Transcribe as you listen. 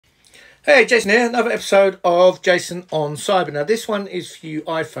Hey, Jason here, another episode of Jason on Cyber. Now, this one is for you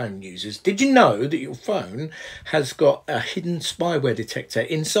iPhone users. Did you know that your phone has got a hidden spyware detector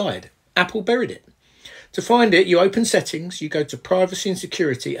inside? Apple buried it. To find it, you open Settings, you go to Privacy and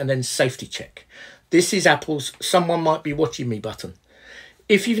Security, and then Safety Check. This is Apple's Someone Might Be Watching Me button.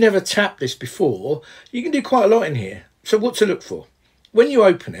 If you've never tapped this before, you can do quite a lot in here. So what to look for? When you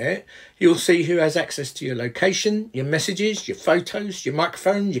open it, you'll see who has access to your location, your messages, your photos, your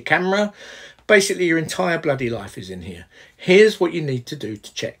microphone, your camera. Basically, your entire bloody life is in here. Here's what you need to do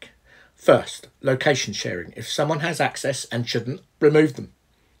to check. First, location sharing. If someone has access and shouldn't, remove them.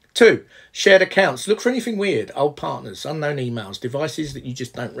 2, shared accounts. Look for anything weird, old partners, unknown emails, devices that you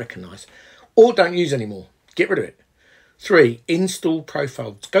just don't recognise or don't use anymore. Get rid of it. 3, install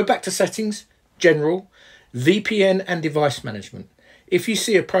profiles. Go back to Settings, General, VPN and Device Management. If you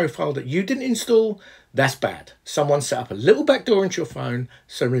see a profile that you didn't install, that's bad. Someone set up a little backdoor into your phone,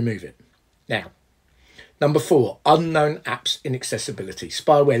 so remove it. Now, number 4, unknown apps inaccessibility.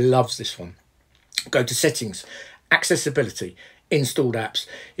 Spyware loves this one. Go to Settings, Accessibility, Installed apps.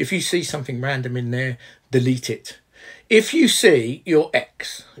 If you see something random in there, delete it. If you see your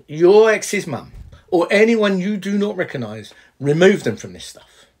ex's mum, or anyone you do not recognise, remove them from this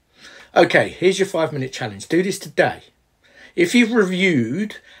stuff. Okay, here's your 5-minute challenge. Do this today. If you've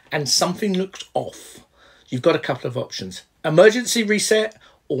reviewed and something looks off, you've got a couple of options. Emergency reset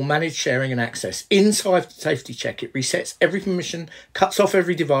or manage sharing and access. Inside Safety Check, it resets every permission, cuts off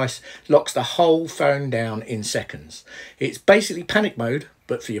every device, locks the whole phone down in seconds. It's basically panic mode,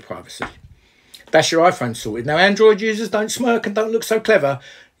 but for your privacy. That's your iPhone sorted. Now, Android users, don't smirk and don't look so clever.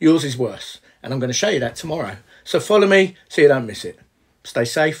 Yours is worse. And I'm going to show you that tomorrow. So follow me so you don't miss it. Stay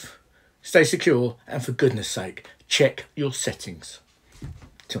safe, stay secure, and for goodness sake, check your settings.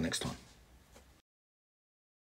 Till next time.